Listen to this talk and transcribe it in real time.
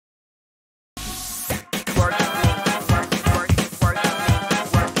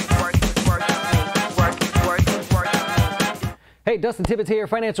Hey, Dustin Tibbetts here,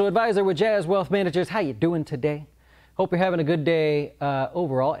 financial advisor with Jazz Wealth Managers. How you doing today? Hope you're having a good day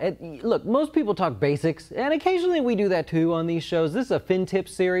overall. Look, most people talk basics, and occasionally we do that too on these shows. This is a FinTips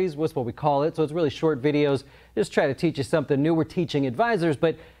series, what's what we call it, so it's really short videos. Just try to teach you something new. We're teaching advisors,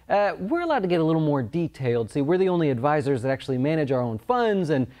 but we're allowed to get a little more detailed. See, we're the only advisors that actually manage our own funds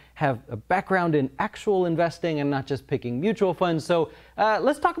and have a background in actual investing and not just picking mutual funds. So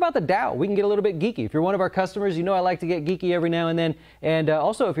let's talk about the Dow. We can get a little bit geeky. If you're one of our customers, you know I like to get geeky every now and then. And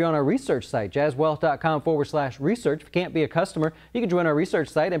also, if you're on our research site, jazzwealth.com/research, if you can't be a customer, you can join our research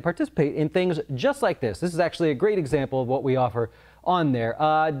site and participate in things just like this. This is actually a great example of what we offer on there.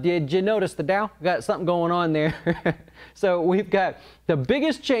 Did you notice the Dow? Got something going on there. So we've got the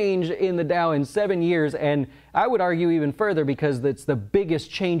biggest change in the Dow in 7 years, and I would argue even further because it's the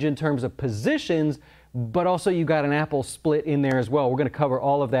biggest change in terms of positions, but also you got an Apple split in there as well. We're going to cover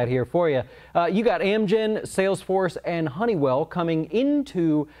all of that here for you. You got Amgen, Salesforce, and Honeywell coming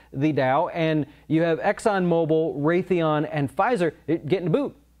into the Dow, and you have ExxonMobil, Raytheon, and Pfizer getting to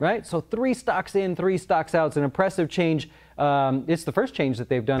boot. Right? So 3 stocks in, 3 stocks out. It's an impressive change. It's the first change that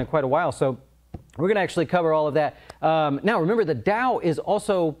they've done in quite a while. So we're going to actually cover all of that. Now, remember, the Dow is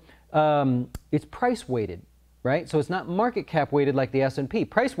also, it's price weighted, right? So it's not market cap weighted like the S&P.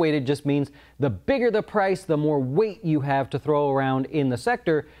 Price weighted just means the bigger the price, the more weight you have to throw around in the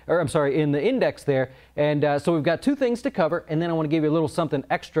sector, or I'm sorry, in the index there. And so we've got 2 things to cover, and then I want to give you a little something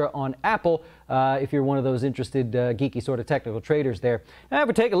extra on Apple if you're one of those interested geeky sort of technical traders there. Now, if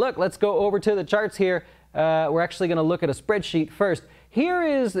we take a look, let's go over to the charts here. We're actually going to look at a spreadsheet first. Here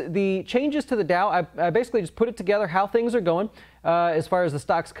is the changes to the Dow. I basically just put it together how things are going as far as the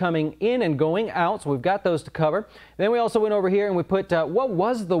stocks coming in and going out. So we've got those to cover. Then we also went over here and we put what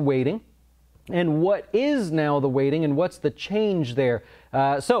was the weighting and what is now the weighting and what's the change there.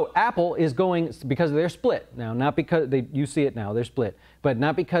 So Apple is going because they're split now, not because you see it now, they're split, but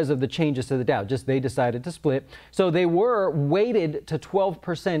not because of the changes to the Dow, just they decided to split. So they were weighted to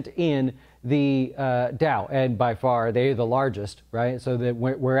 12% in the Dow, and by far they're the largest, right? So that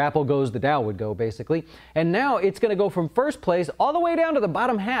where Apple goes, the Dow would go basically. And now it's going to go from first place all the way down to the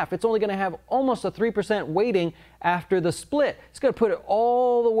bottom half. It's only going to have almost a 3% weighting after the split. It's going to put it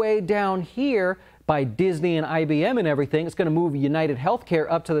all the way down here by Disney and IBM and everything. It's going to move United Healthcare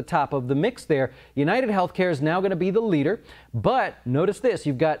up to the top of the mix there. United Healthcare is now going to be the leader, but notice this,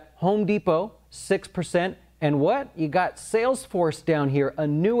 you've got Home Depot, 6%, and what? You got Salesforce down here, a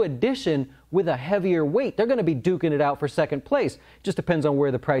new addition with a heavier weight. They're going to be duking it out for second place. Just depends on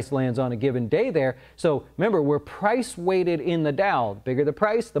where the price lands on a given day there. So remember, we're price weighted in the Dow. The bigger the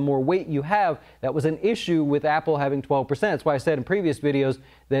price, the more weight you have. That was an issue with Apple having 12%. That's why I said in previous videos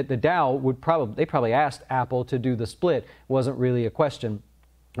that the Dow would they probably asked Apple to do the split. It wasn't really a question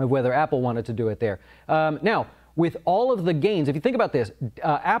of whether Apple wanted to do it there. Now, with all of the gains, if you think about this,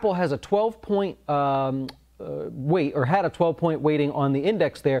 Apple has a 12-point weight, or had a 12-point weighting on the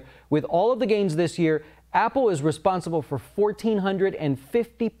index there. With all of the gains this year, Apple is responsible for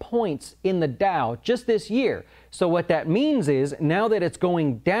 1,450 points in the Dow just this year. So what that means is now that it's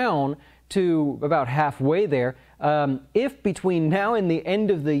going down to about halfway there, if between now and the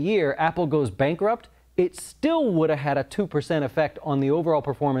end of the year Apple goes bankrupt, it still would have had a 2% effect on the overall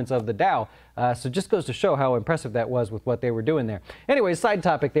performance of the Dow. So just goes to show how impressive that was with what they were doing there. Anyway, side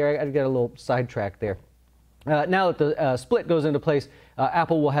topic there. I got a little sidetrack there. Now that the split goes into place,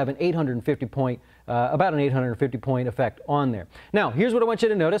 Apple will have an about an 850 point effect on there. Now, here's what I want you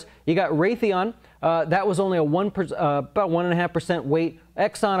to notice. You got Raytheon. That was only a about 1.5% weight.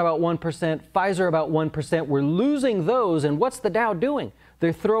 Exxon about 1%. Pfizer about 1%. We're losing those. And what's the Dow doing?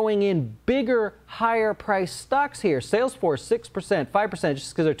 They're throwing in bigger, higher price stocks here. Salesforce, 6%, 5%,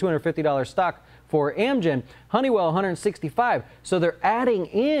 just because they're $250 stock for Amgen. Honeywell, 165. So they're adding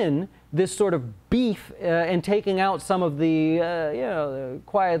in this sort of beef and taking out some of the, the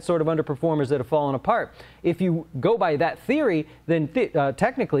quiet sort of underperformers that have fallen apart. If you go by that theory, then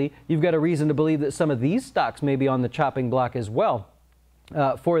technically you've got a reason to believe that some of these stocks may be on the chopping block as well.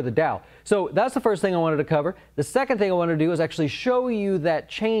 For the Dow. So that's the first thing I wanted to cover. The second thing I wanted to do is actually show you that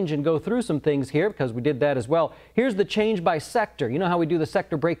change and go through some things here, because we did that as well. Here's the change by sector. You know how we do the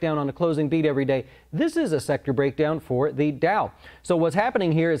sector breakdown on the closing beat every day? This is a sector breakdown for the Dow. So what's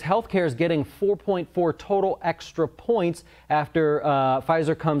happening here is healthcare is getting 4.4 total extra points after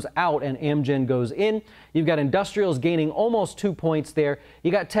Pfizer comes out and Amgen goes in. You've got industrials gaining almost 2 points there.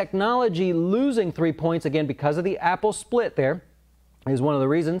 You got technology losing 3 points, again, because of the Apple split there. Is one of the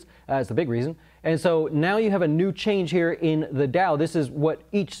reasons. It's the big reason. And so now you have a new change here in the Dow. This is what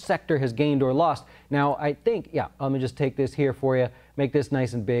each sector has gained or lost. Now, I think, let me just take this here for you, make this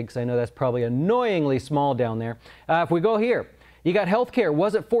nice and big, because I know that's probably annoyingly small down there. If we go here, You got healthcare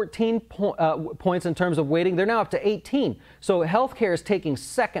was at 14 points in terms of weighting. They're now up to 18. So healthcare is taking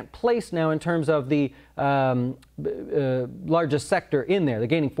second place now in terms of the largest sector in there. They're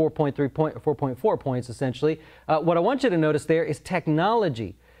gaining 4.4 points essentially. What I want you to notice there is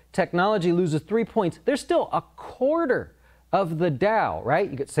technology. Technology loses 3 points. They're still a quarter of the Dow, right?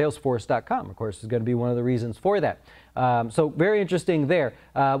 You get Salesforce.com, of course, is going to be one of the reasons for that. So very interesting there.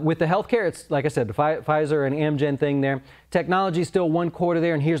 With the healthcare, it's like I said, the Pfizer and Amgen thing there. Technology still 1/4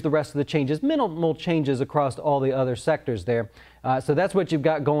 there, and here's the rest of the changes. Minimal changes across all the other sectors there. So that's what you've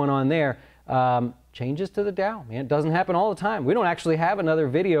got going on there. Changes to the Dow, man. It doesn't happen all the time. We don't actually have another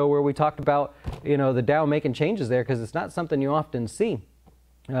video where we talked about, the Dow making changes there, because it's not something you often see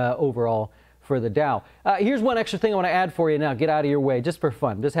overall for the Dow. Here's one extra thing I want to add for you now. Get out of your way, just for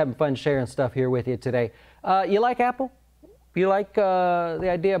fun. Just having fun sharing stuff here with you today. You like Apple? You like the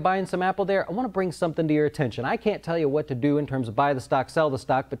idea of buying some Apple there? I want to bring something to your attention. I can't tell you what to do in terms of buy the stock, sell the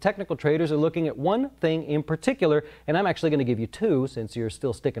stock, but technical traders are looking at one thing in particular, and I'm actually going to give you two since you're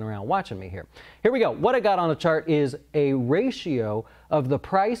still sticking around watching me here. Here we go. What I got on the chart is a ratio of the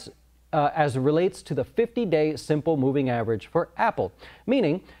price as it relates to the 50-day simple moving average for Apple,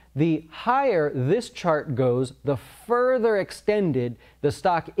 meaning the higher this chart goes, the further extended the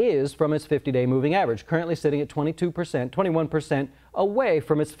stock is from its 50-day moving average, currently sitting at 21% away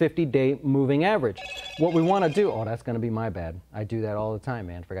from its 50-day moving average. What we want to do, oh, that's going to be my bad. I do that all the time,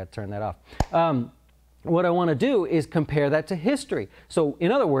 man. Forgot to turn that off. What I want to do is compare that to history. So,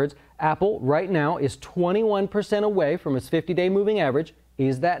 in other words, Apple right now is 21% away from its 50-day moving average.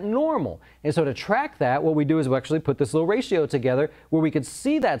 Is that normal? And so to track that, what we do is we actually put this little ratio together where we could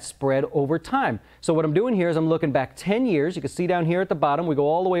see that spread over time. So what I'm doing here is I'm looking back 10 years. You can see down here at the bottom, we go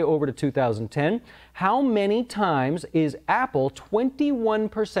all the way over to 2010. How many times is Apple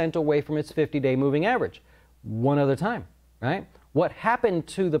 21% away from its 50-day moving average? One other time, right? What happened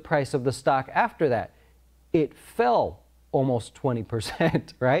to the price of the stock after that? It fell almost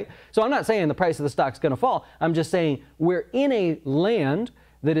 20%, right? So I'm not saying the price of the stock's going to fall. I'm just saying we're in a land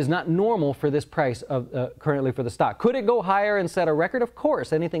that is not normal for this price of currently for the stock. Could it go higher and set a record? Of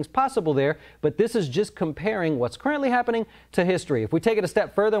course, anything's possible there, but this is just comparing what's currently happening to history. If we take it a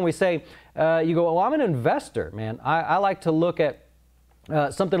step further and we say, you go, well, I'm an investor, man. I like to look at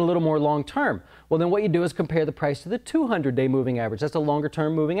something a little more long term. Well, then what you do is compare the price to the 200-day moving average. That's a longer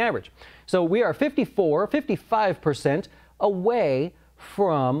term moving average. So we are 55% away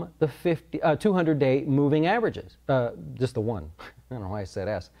from the 200-day moving averages. Just the one. I don't know why I said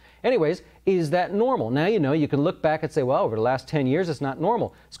S. Anyways, is that normal? Now you can look back and say, well, over the last 10 years, it's not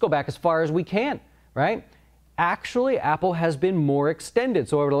normal. Let's go back as far as we can, right? Actually, Apple has been more extended.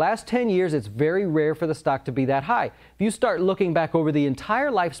 So over the last 10 years, it's very rare for the stock to be that high. If you start looking back over the entire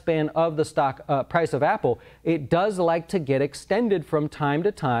lifespan of the stock price of Apple, it does like to get extended from time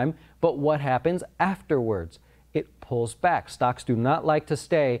to time, but what happens afterwards? It pulls back. Stocks do not like to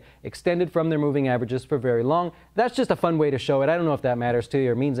stay extended from their moving averages for very long. That's just a fun way to show it. I don't know if that matters to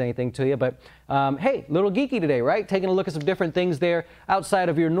you or means anything to you, but hey, little geeky today, right? Taking a look at some different things there outside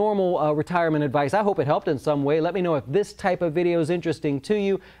of your normal retirement advice. I hope it helped in some way. Let me know if this type of video is interesting to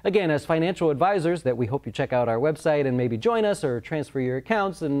you. Again, as financial advisors, that we hope you check out our website and maybe join us or transfer your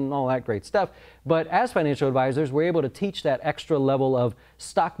accounts and all that great stuff. But as financial advisors, we're able to teach that extra level of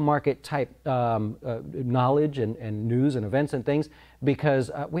stock market type knowledge and news and events and things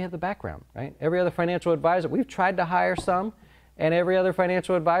because we have the background, right? Every other financial advisor, we've tried to hire some, and every other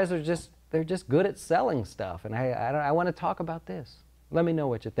financial advisor they're just good at selling stuff. And I want to talk about this. Let me know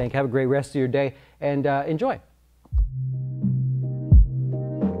what you think. Have a great rest of your day and enjoy.